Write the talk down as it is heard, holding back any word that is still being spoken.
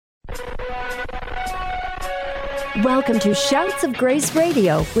Welcome to Shouts of Grace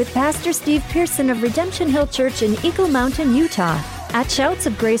Radio with Pastor Steve Pearson of Redemption Hill Church in Eagle Mountain, Utah. At Shouts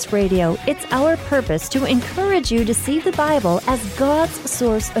of Grace Radio, it's our purpose to encourage you to see the Bible as God's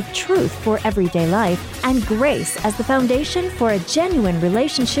source of truth for everyday life and grace as the foundation for a genuine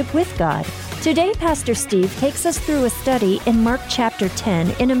relationship with God. Today, Pastor Steve takes us through a study in Mark chapter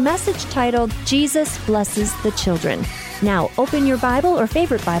 10 in a message titled, Jesus Blesses the Children. Now, open your Bible or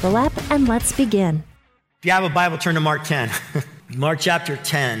favorite Bible app and let's begin. If you have a Bible, turn to Mark 10. Mark chapter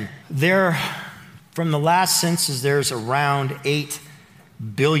 10. From the last census, there's around 8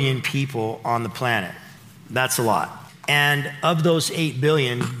 billion people on the planet. That's a lot. And of those 8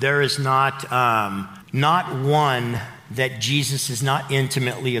 billion, there is not one that Jesus is not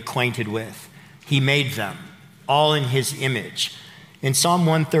intimately acquainted with. He made them, all in his image. In Psalm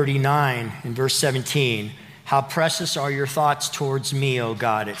 139, in verse 17, how precious are your thoughts towards me, O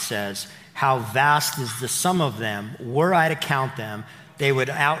God, it says. How vast is the sum of them. Were I to count them, they would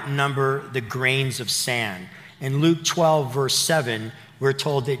outnumber the grains of sand. In Luke 12, verse 7, we're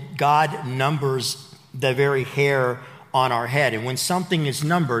told that God numbers the very hair on our head. And when something is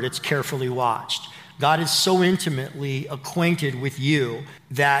numbered, it's carefully watched. God is so intimately acquainted with you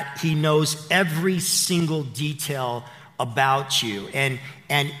that he knows every single detail about you. And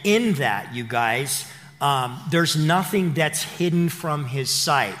in that, you guys, there's nothing that's hidden from his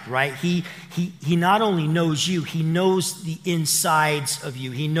sight, right? He not only knows you, he knows the insides of you.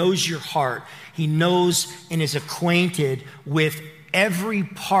 He knows your heart. He knows and is acquainted with every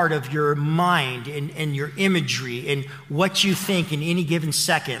part of your mind and your imagery and what you think in any given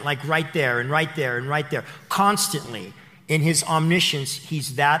second, like right there and right there and right there, constantly. In his omniscience,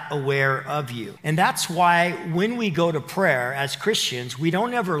 he's that aware of you. And that's why when we go to prayer as Christians, we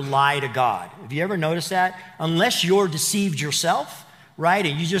don't ever lie to God. Have you ever noticed that? Unless you're deceived yourself, right?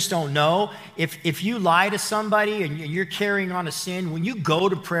 And you just don't know. If you lie to somebody and you're carrying on a sin, when you go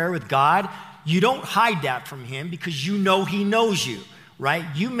to prayer with God, you don't hide that from him because you know he knows you. Right?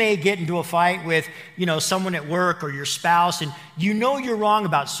 You may get into a fight with, someone at work or your spouse, and you know you're wrong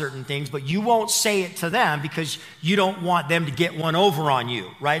about certain things, but you won't say it to them because you don't want them to get one over on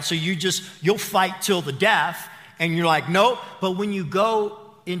you, right? So you'll fight till the death, and you're like, nope. But when you go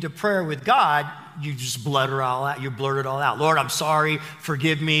into prayer with God, you just blurt it all out. You blurt it all out. Lord, I'm sorry,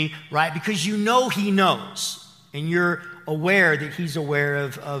 forgive me, right? Because you know he knows, and you're aware that he's aware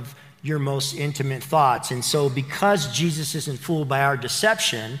of your most intimate thoughts. And so because Jesus isn't fooled by our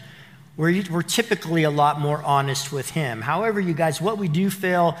deception, we're typically a lot more honest with him. However, you guys, what we do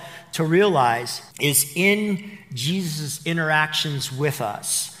fail to realize is in Jesus' interactions with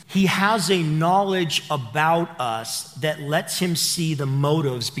us, he has a knowledge about us that lets him see the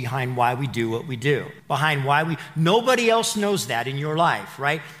motives behind why we do what we do, nobody else knows that in your life,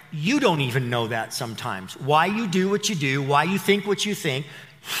 right? You don't even know that sometimes. Why you do what you do, why you think what you think.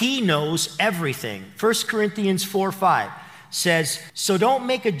 He knows everything. 1 Corinthians 4:5 says, so don't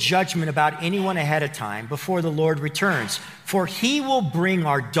make a judgment about anyone ahead of time before the Lord returns, for he will bring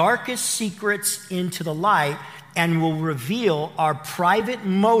our darkest secrets into the light and will reveal our private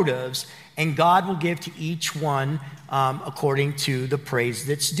motives, and God will give to each one according to the praise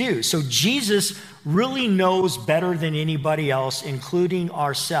that's due. So Jesus really knows better than anybody else, including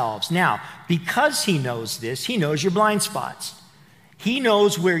ourselves. Now, because he knows this, he knows your blind spots. He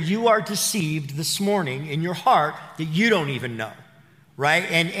knows where you are deceived this morning in your heart that you don't even know, right?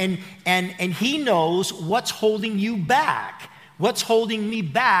 And he knows what's holding you back, what's holding me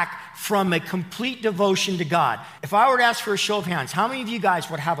back from a complete devotion to God. If I were to ask for a show of hands, how many of you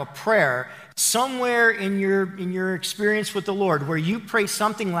guys would have a prayer somewhere in your experience with the Lord where you pray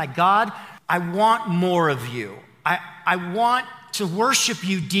something like, God, I want more of you. I want to worship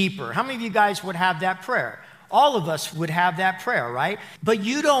you deeper. How many of you guys would have that prayer? All of us would have that prayer, right? But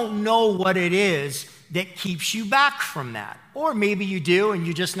you don't know what it is that keeps you back from that. Or maybe you do and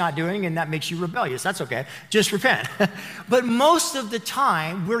you're just not doing it and that makes you rebellious. That's okay. Just repent. But most of the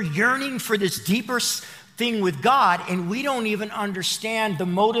time, we're yearning for this deeper thing with God and we don't even understand the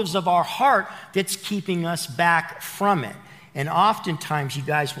motives of our heart that's keeping us back from it. And oftentimes, you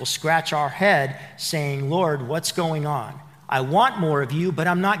guys will scratch our head saying, Lord, what's going on? I want more of you, but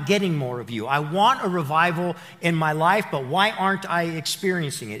I'm not getting more of you. I want a revival in my life, but why aren't I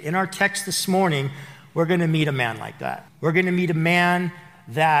experiencing it? In our text this morning, we're going to meet a man like that. We're going to meet a man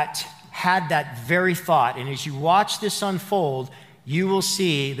that had that very thought. And as you watch this unfold, you will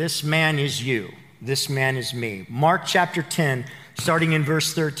see this man is you. This man is me. Mark chapter 10, starting in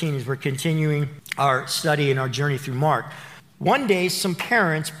verse 13, as we're continuing our study and our journey through Mark. One day, some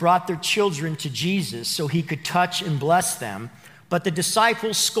parents brought their children to Jesus so he could touch and bless them. But the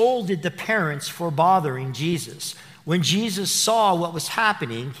disciples scolded the parents for bothering Jesus. When Jesus saw what was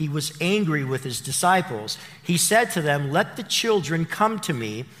happening, he was angry with his disciples. He said to them, "Let the children come to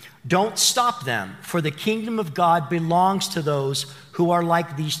me. Don't stop them, for the kingdom of God belongs to those who are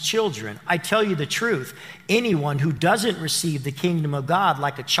like these children. I tell you the truth, anyone who doesn't receive the kingdom of God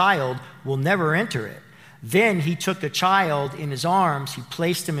like a child will never enter it." Then he took the child in his arms, he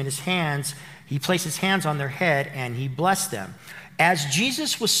placed his hands on their head, and he blessed them. As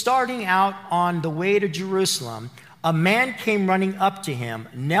Jesus was starting out on the way to Jerusalem, a man came running up to him,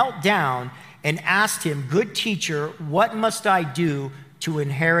 knelt down, and asked him, "Good teacher, what must I do to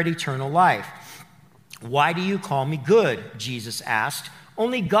inherit eternal life?" "Why do you call me good?" Jesus asked.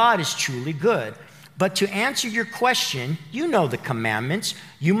 "Only God is truly good. But to answer your question, you know the commandments.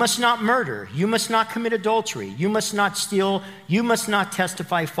 You must not murder. You must not commit adultery. You must not steal. You must not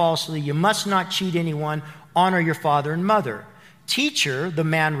testify falsely. You must not cheat anyone. Honor your father and mother." "Teacher," the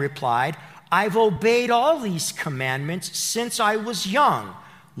man replied, "I've obeyed all these commandments since I was young."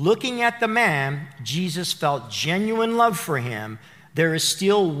 Looking at the man, Jesus felt genuine love for him. "There is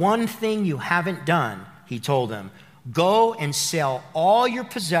still one thing you haven't done," he told him. "Go and sell all your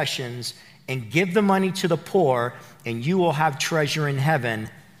possessions and give the money to the poor, and you will have treasure in heaven.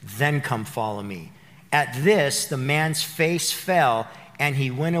 Then come follow me." At this, the man's face fell, and he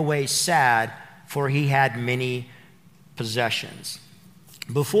went away sad, for he had many possessions.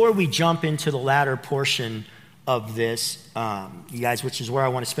 Before we jump into the latter portion of this, you guys, which is where I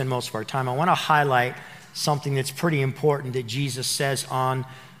want to spend most of our time, I want to highlight something that's pretty important that Jesus says on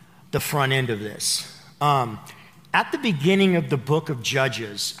the front end of this. At the beginning of the book of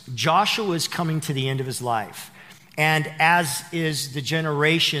Judges, Joshua is coming to the end of his life, and as is the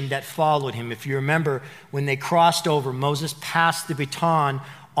generation that followed him. If you remember, when they crossed over, Moses passed the baton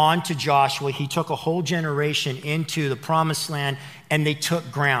on to Joshua. He took a whole generation into the promised land, and they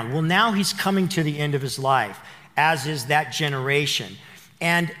took ground. Well, now he's coming to the end of his life, as is that generation.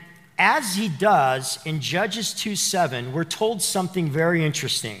 And as he does, in Judges 2:7, we're told something very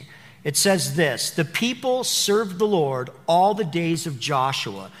interesting. It says this: "The people served the Lord all the days of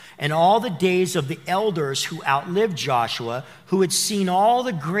Joshua and all the days of the elders who outlived Joshua, who had seen all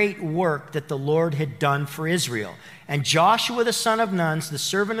the great work that the Lord had done for Israel. And Joshua the son of Nun, the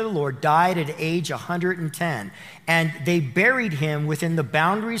servant of the Lord, died at age 110. And they buried him within the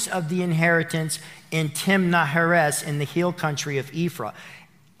boundaries of the inheritance in Timnah-Heres in the hill country of Ephraim.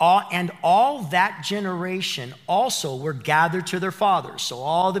 And all that generation also were gathered to their fathers." So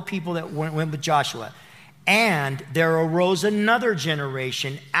all the people that went with Joshua. "And there arose another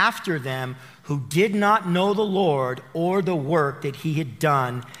generation after them who did not know the Lord or the work that he had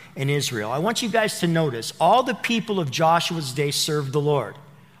done in Israel." I want you guys to notice, all the people of Joshua's day served the Lord.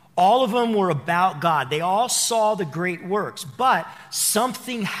 All of them were about God. They all saw the great works. But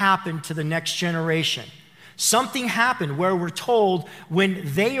something happened to the next generation. Something happened where we're told when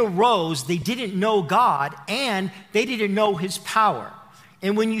they arose, they didn't know God and they didn't know his power.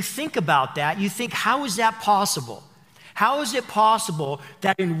 And when you think about that, you think, how is that possible? How is it possible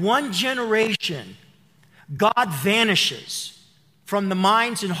that in one generation, God vanishes from the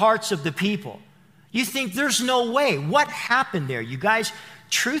minds and hearts of the people? You think there's no way. What happened there? You guys,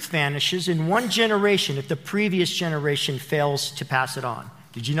 truth vanishes in one generation if the previous generation fails to pass it on.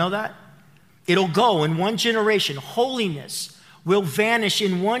 Did you know that? It'll go in one generation. Holiness will vanish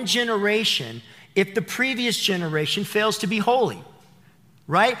in one generation if the previous generation fails to be holy,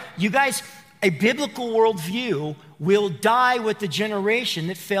 right? You guys, a biblical worldview will die with the generation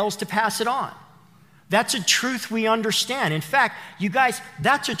that fails to pass it on. That's a truth we understand. In fact, you guys,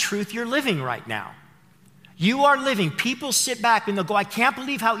 that's a truth you're living right now. You are living. People sit back and they'll go, "I can't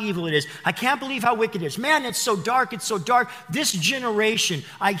believe how evil it is. I can't believe how wicked it is. Man, it's so dark. It's so dark." This generation,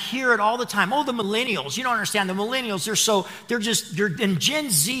 I hear it all the time. "Oh, the millennials, you don't understand. The millennials, they're in Gen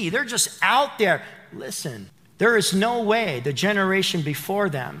Z. They're just out there." Listen, there is no way the generation before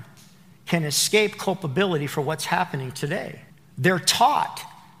them can escape culpability for what's happening today. They're taught.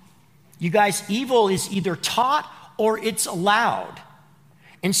 You guys, evil is either taught or it's allowed.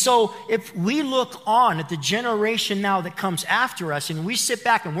 And so if we look on at the generation now that comes after us and we sit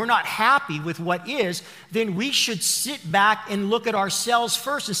back and we're not happy with what is, then we should sit back and look at ourselves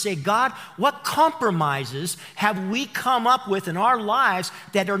first and say, "God, what compromises have we come up with in our lives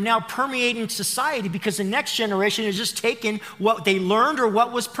that are now permeating society because the next generation has just taken what they learned or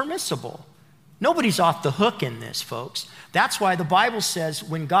what was permissible?" Nobody's off the hook in this, folks. That's why the Bible says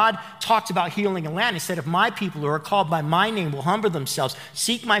when God talked about healing a land, he said, "If my people who are called by my name will humble themselves,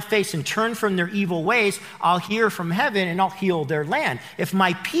 seek my face and turn from their evil ways, I'll hear from heaven and I'll heal their land." If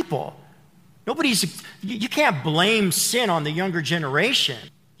my people You can't blame sin on the younger generation.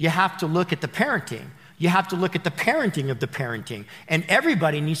 You have to look at the parenting. You have to look at the parenting of the parenting. And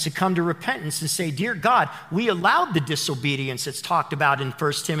everybody needs to come to repentance and say, dear God, we allowed the disobedience that's talked about in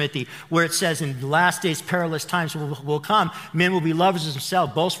 1 Timothy, where it says in the last days, perilous times will come. Men will be lovers of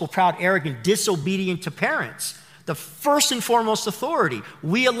themselves, boastful, proud, arrogant, disobedient to parents. The first and foremost authority.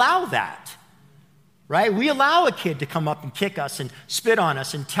 We allow that. Right? We allow a kid to come up and kick us and spit on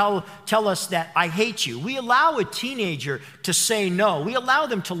us and tell us that I hate you. We allow a teenager to say no. We allow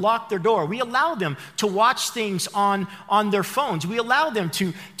them to lock their door. We allow them to watch things on their phones. We allow them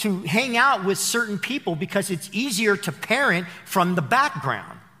to hang out with certain people because it's easier to parent from the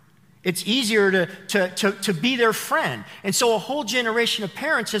background. It's easier to be their friend. And so a whole generation of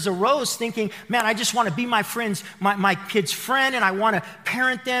parents has arose thinking, man, I just want to be my kid's friend, and I want to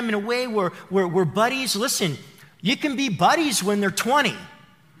parent them in a way where we're buddies. Listen, you can be buddies when they're 20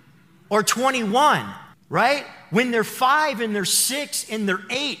 or 21, right? When they're 5 and they're 6 and they're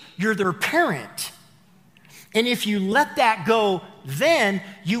 8, you're their parent. And if you let that go, then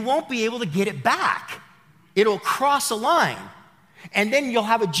you won't be able to get it back. It'll cross a line. And then you'll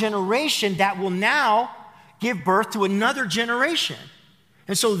have a generation that will now give birth to another generation.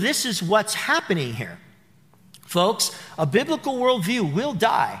 And so this is what's happening here. Folks, a biblical worldview will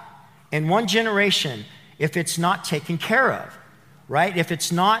die in one generation if it's not taken care of, right? If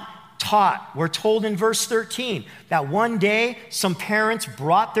it's not taught. We're told in verse 13 that one day some parents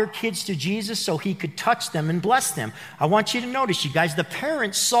brought their kids to Jesus so he could touch them and bless them. I want you to notice, you guys, the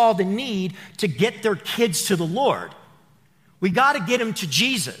parents saw the need to get their kids to the Lord. We got to get them to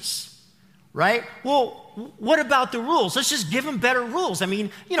Jesus, right? Well, what about the rules? Let's just give them better rules. I mean,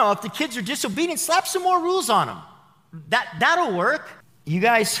 if the kids are disobedient, slap some more rules on them. That'll work. You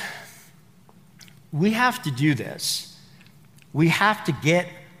guys, we have to do this. We have to get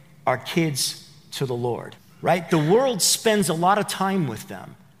our kids to the Lord, right? The world spends a lot of time with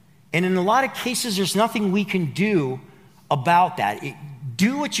them. And in a lot of cases, there's nothing we can do about that.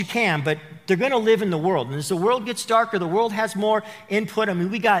 Do what you can, but they're going to live in the world. And as the world gets darker, the world has more input. I mean,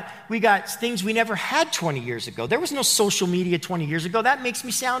 we got things we never had 20 years ago. There was no social media 20 years ago. That makes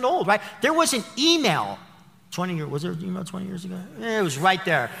me sound old, right? There was an email 20 years. Was there an email 20 years ago? It was right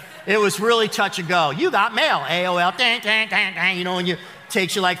there. It was really touch and go. You got mail, AOL, dang, dang, dang, dang, and it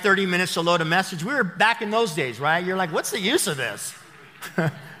takes you like 30 minutes to load a message. We were back in those days, right? You're like, what's the use of this?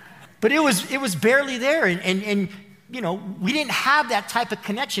 But it was barely there, and we didn't have that type of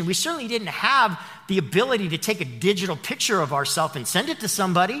connection. We certainly didn't have the ability to take a digital picture of ourselves and send it to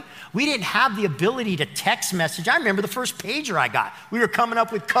somebody. We didn't have the ability to text message. I remember the first pager I got. We were coming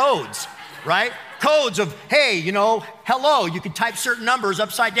up with codes, right? Codes of, hey, hello. You could type certain numbers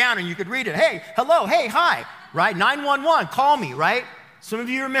upside down and you could read it. Hey, hello, hey, hi, right? 911, call me, right? Some of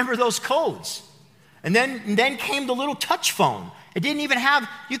you remember those codes. And then came the little touch phone. It didn't even have,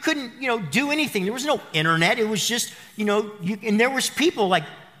 you couldn't, do anything. There was no internet. It was just, and there was people like,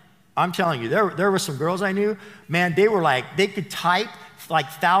 I'm telling you, there were some girls I knew, man, they could type like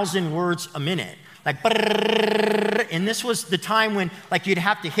 1,000 words a minute. Like, and this was the time when like you'd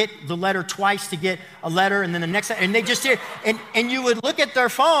have to hit the letter twice to get a letter, and then the next, and they just did, and you would look at their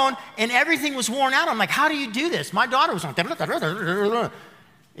phone and everything was worn out. I'm like, how do you do this? My daughter was like,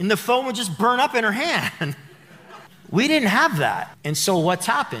 and the phone would just burn up in her hand. We didn't have that. And so what's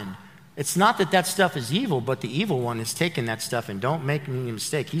happened? It's not that stuff is evil, but the evil one has taken that stuff, and don't make any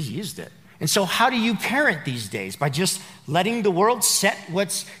mistake, he's used it. And so how do you parent these days? By just letting the world set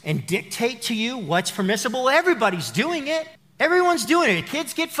and dictate to you what's permissible? Everybody's doing it. Everyone's doing it.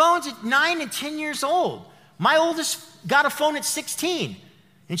 Kids get phones at 9 and 10 years old. My oldest got a phone at 16,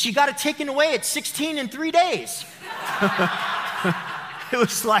 and she got it taken away at 16 in 3 days. It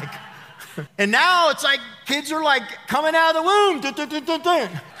was like, and now it's like kids are like coming out of the womb.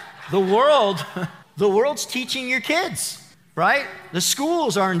 The world's teaching your kids, right? The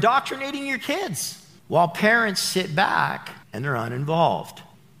schools are indoctrinating your kids while parents sit back and they're uninvolved.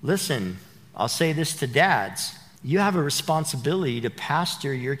 Listen, I'll say this to dads. You have a responsibility to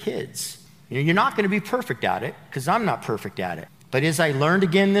pastor your kids. You're not going to be perfect at it, because I'm not perfect at it. But as I learned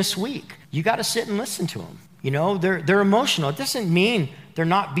again this week, you got to sit and listen to them. They're emotional. It doesn't mean they're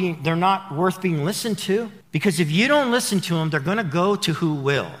not worth being listened to, because if you don't listen to them, they're going to go to who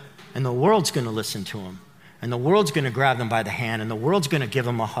will, and the world's going to listen to them, and the world's going to grab them by the hand, and the world's going to give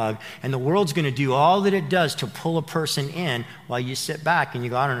them a hug, and the world's going to do all that it does to pull a person in while you sit back and you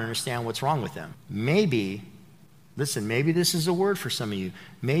go, I don't understand what's wrong with them. Maybe this is a word for some of you.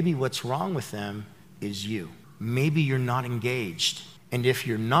 Maybe what's wrong with them is you. Maybe you're not engaged, and if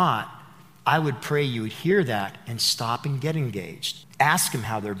you're not, I would pray you would hear that and stop and get engaged. Ask them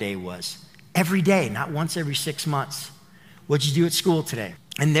how their day was. every day, not once every 6 months. What'd you do at school today?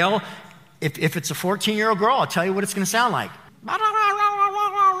 And they'll, if it's a 14-year-old girl, I'll tell you what it's going to sound like.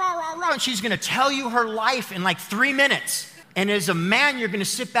 And she's going to tell you her life in like 3 minutes. And as a man, you're going to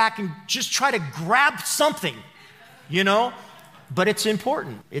sit back and just try to grab something, you know? But it's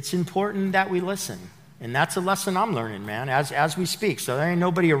important. It's important that we listen. And that's a lesson I'm learning, man, as we speak. So there ain't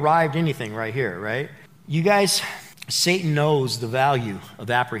nobody arrived anything right here, right? You guys, Satan knows the value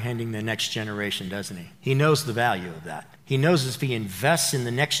of apprehending the next generation, doesn't he? He knows the value of that. He knows if he invests in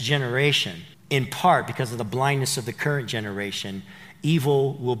the next generation, in part because of the blindness of the current generation,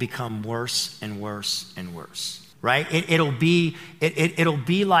 evil will become worse and worse and worse, right? It'll be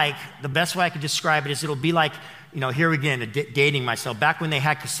like, the best way I could describe it is it'll be like, you know, here again, dating myself, back when they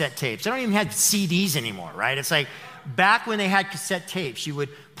had cassette tapes. They don't even have CDs anymore, right? It's like back when they had cassette tapes, you would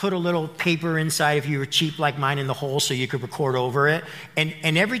put a little paper inside if you were cheap like mine in the hole so you could record over it.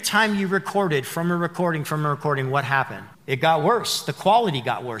 And every time you recorded from a recording, what happened? It got worse. The quality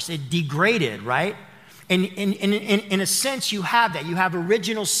got worse. It degraded, right? And in a sense, you have that. You have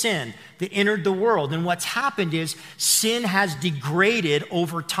original sin that entered the world. And what's happened is sin has degraded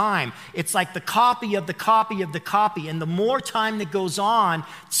over time. It's like the copy of the copy of the copy. And the more time that goes on,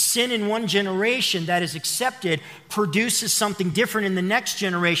 sin in one generation that is accepted produces something different in the next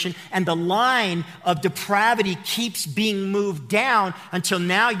generation. And the line of depravity keeps being moved down until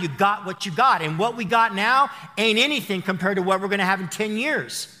now you got what you got. And what we got now ain't anything compared to what we're going to have in 10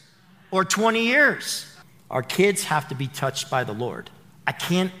 years or 20 years. Our kids have to be touched by the Lord. I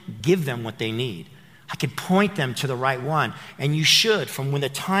can't give them what they need. I can point them to the right one. And you should. From when the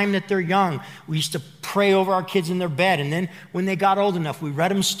time that they're young, we used to pray over our kids in their bed. And then when they got old enough, we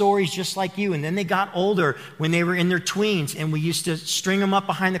read them stories just like you. And then they got older when they were in their tweens. And we used to string them up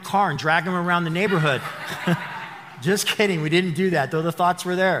behind the car and drag them around the neighborhood. Just kidding. We didn't do that, though the thoughts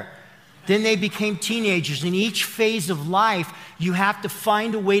were there. Then they became teenagers. In each phase of life, you have to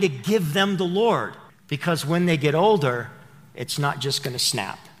find a way to give them the Lord. Because when they get older, it's not just going to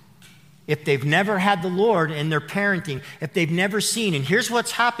snap. If they've never had the Lord in their parenting, if they've never seen, and here's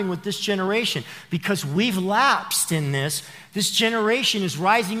what's happening with this generation, because we've lapsed in this generation is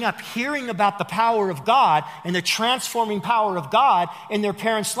rising up, hearing about the power of God and the transforming power of God in their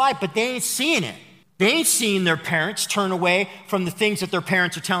parents' life, but they ain't seeing it. They ain't seeing their parents turn away from the things that their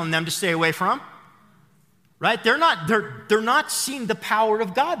parents are telling them to stay away from. Right? They're not seeing the power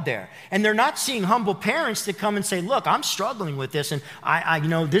of God there. And they're not seeing humble parents that come and say, look, I'm struggling with this and I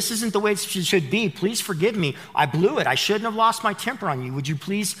this isn't the way it should be. Please forgive me. I blew it. I shouldn't have lost my temper on you. Would you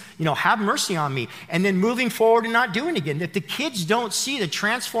please, have mercy on me? And then moving forward and not doing it again. If the kids don't see the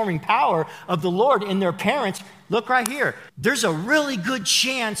transforming power of the Lord in their parents, look right here. There's a really good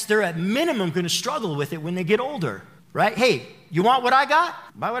chance they're at minimum going to struggle with it when they get older, right? Hey, you want what I got?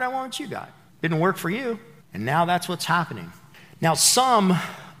 Buy what I want what you got. Didn't work for you. And now that's what's happening. Now, some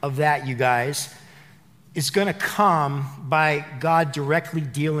of that, you guys, is going to come by God directly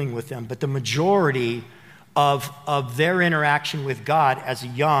dealing with them. But the majority of their interaction with God as a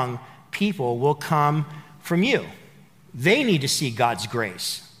young people will come from you. They need to see God's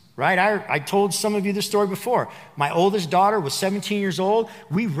grace, right? I told some of you this story before. My oldest daughter was 17 years old.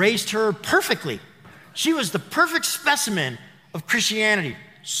 We raised her perfectly. She was the perfect specimen of Christianity.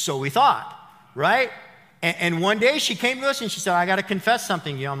 So we thought, right? And one day she came to us and she said, I got to confess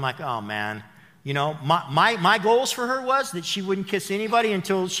something. I'm like, oh man. My goals for her was that she wouldn't kiss anybody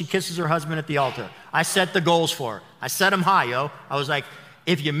until she kisses her husband at the altar. I set the goals for her. I set them high, yo. I was like,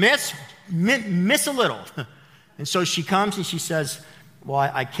 if you miss a little. And so she comes and she says, well,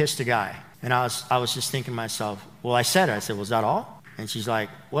 I kissed a guy. And I was just thinking to myself, well, I said, well, is that all? And she's like,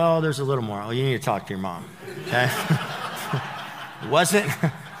 well, there's a little more. Oh, you need to talk to your mom. Okay?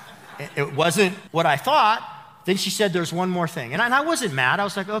 It wasn't what I thought. Then she said, there's one more thing. And I wasn't mad. I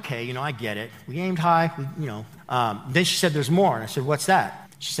was like, okay, I get it. We aimed high, Then she said, there's more. And I said, what's that?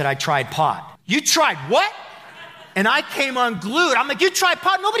 She said, I tried pot. You tried what? And I came unglued. I'm like, you tried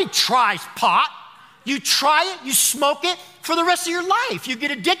pot? Nobody tries pot. You try it, you smoke it for the rest of your life. You get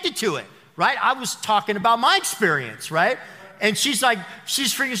addicted to it, right? I was talking about my experience, right? And she's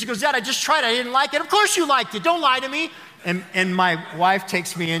freaking, she goes, Dad, I just tried it. I didn't like it. Of course you liked it. Don't lie to me. And my wife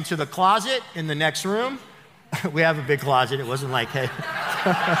takes me into the closet in the next room. We have a big closet. It wasn't like, hey.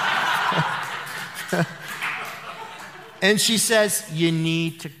 And she says, you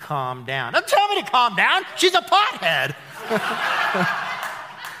need to calm down. Don't tell me to calm down. She's a pothead.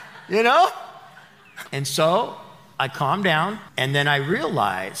 And so I calmed down. And then I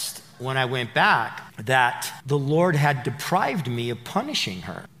realized when I went back that the Lord had deprived me of punishing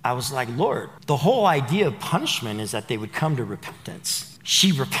her. I was like, Lord, the whole idea of punishment is that they would come to repentance.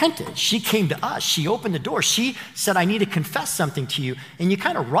 She repented. She came to us. She opened the door. She said, I need to confess something to you. And you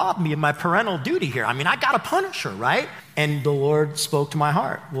kind of robbed me of my parental duty here. I mean, I got to punish her, right? And the Lord spoke to my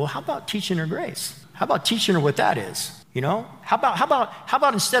heart. Well, how about teaching her grace? How about teaching her what that is? You know, how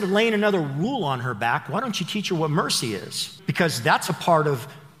about instead of laying another rule on her back, why don't you teach her what mercy is? Because that's a part of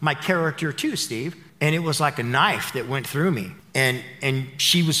my character too, Steve. And it was like a knife that went through me. And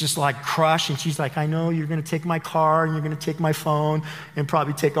she was just like crushed. And she's like, I know you're going to take my car and you're going to take my phone and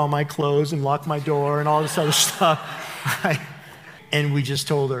probably take all my clothes and lock my door and all this other stuff. Right? And we just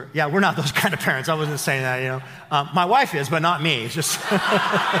told her, yeah, we're not those kind of parents. I wasn't saying that, you know. My wife is, but not me. It's just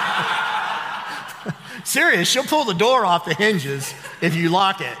serious. She'll pull the door off the hinges if you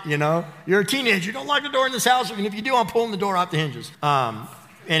lock it, you know. You're a teenager. You don't lock the door in this house. And if you do, I'm pulling the door off the hinges.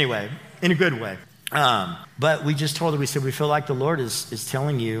 Anyway, in a good way. But we just told her, we said, we feel like the Lord is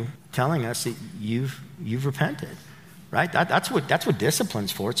telling us that you've repented, right? That's what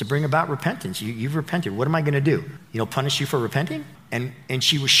discipline's for. It's to bring about repentance. You've repented. What am I going to do? Punish you for repenting? And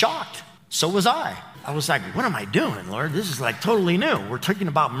she was shocked. So was I. I was like, what am I doing, Lord? This is like totally new. We're talking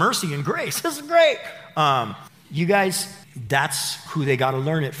about mercy and grace. This is great. You guys, that's who they got to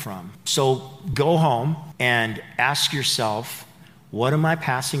learn it from. So go home and ask yourself, what am I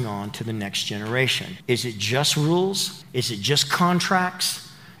passing on to the next generation? Is it just rules? Is it just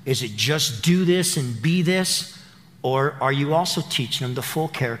contracts? Is it just do this and be this? Or are you also teaching them the full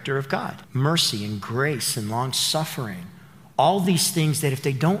character of God? Mercy and grace and long suffering. All these things that if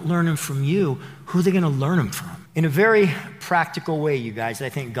they don't learn them from you, who are they going to learn them from? In a very practical way, you guys, I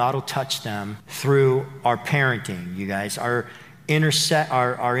think God will touch them through our parenting, you guys. Our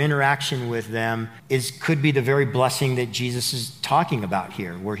interaction with them could be the very blessing that Jesus is talking about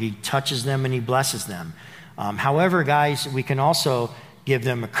here, where he touches them and he blesses them. However, guys, we can also give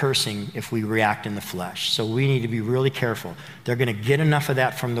them a cursing if we react in the flesh. So we need to be really careful. They're going to get enough of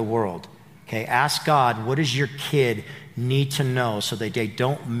that from the world. Okay, ask God, what does your kid need to know so that they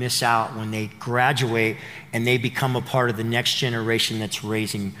don't miss out when they graduate and they become a part of the next generation that's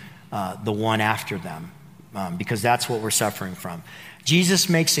raising the one after them. Because that's what we're suffering from. Jesus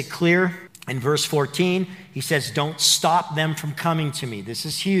makes it clear in verse 14. He says, don't stop them from coming to me. This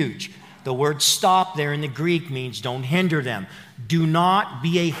is huge. The word stop there in the Greek means don't hinder them. Do not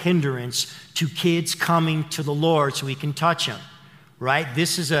be a hindrance to kids coming to the Lord so he can touch them. Right?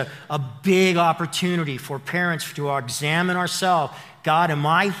 This is a big opportunity for parents to examine ourselves. God, am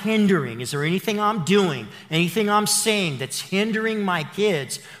I hindering? Is there anything I'm doing, anything I'm saying that's hindering my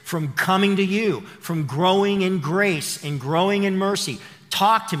kids from coming to you, from growing in grace and growing in mercy?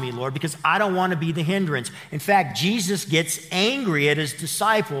 Talk to me, Lord, because I don't want to be the hindrance. In fact, Jesus gets angry at his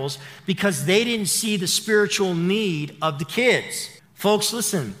disciples because they didn't see the spiritual need of the kids. Folks,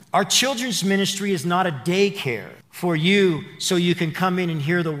 listen, our children's ministry is not a daycare for you so you can come in and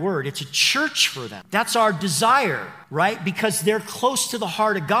hear the word. It's a church for them. That's our desire, right? Because they're close to the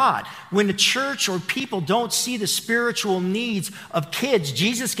heart of God. When the church or people don't see the spiritual needs of kids,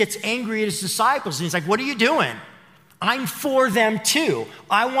 Jesus gets angry at his disciples and he's like, what are you doing? I'm for them too.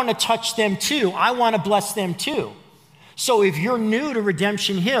 I want to touch them too. I want to bless them too. So if you're new to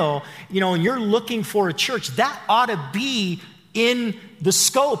Redemption Hill, and you're looking for a church, that ought to be in the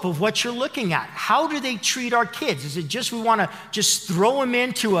scope of what you're looking at. How do they treat our kids? Is it just we want to just throw them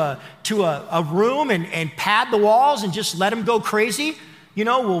into a room and pad the walls and just let them go crazy?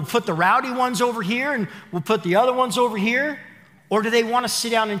 We'll put the rowdy ones over here and we'll put the other ones over here. Or do they want to sit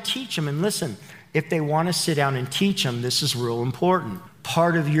down and teach them? And listen, if they want to sit down and teach them, this is real important.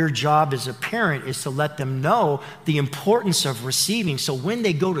 Part of your job as a parent is to let them know the importance of receiving. So when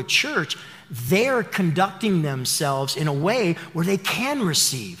they go to church, they're conducting themselves in a way where they can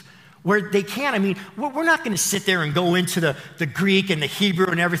receive, where they can. We're not going to sit there and go into the Greek and the Hebrew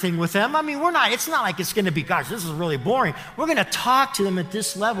and everything with them. It's not like it's going to be, gosh, this is really boring. We're going to talk to them at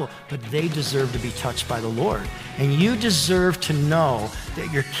this level, but they deserve to be touched by the Lord. And you deserve to know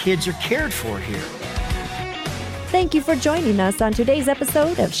that your kids are cared for here. Thank you for joining us on today's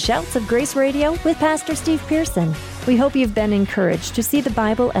episode of Shouts of Grace Radio with Pastor Steve Pearson. We hope you've been encouraged to see the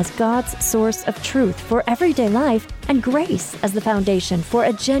Bible as God's source of truth for everyday life and grace as the foundation for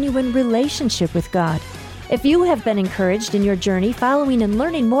a genuine relationship with God. If you have been encouraged in your journey following and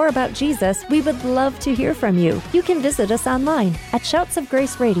learning more about Jesus, we would love to hear from you. You can visit us online at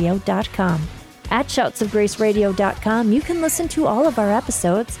shoutsofgraceradio.com. At shoutsofgraceradio.com, you can listen to all of our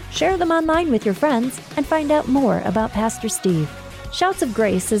episodes, share them online with your friends, and find out more about Pastor Steve. Shouts of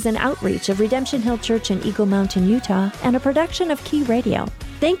Grace is an outreach of Redemption Hill Church in Eagle Mountain, Utah, and a production of Key Radio.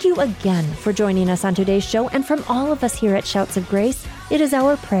 Thank you again for joining us on today's show, and from all of us here at Shouts of Grace, it is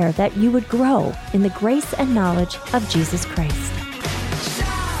our prayer that you would grow in the grace and knowledge of Jesus Christ.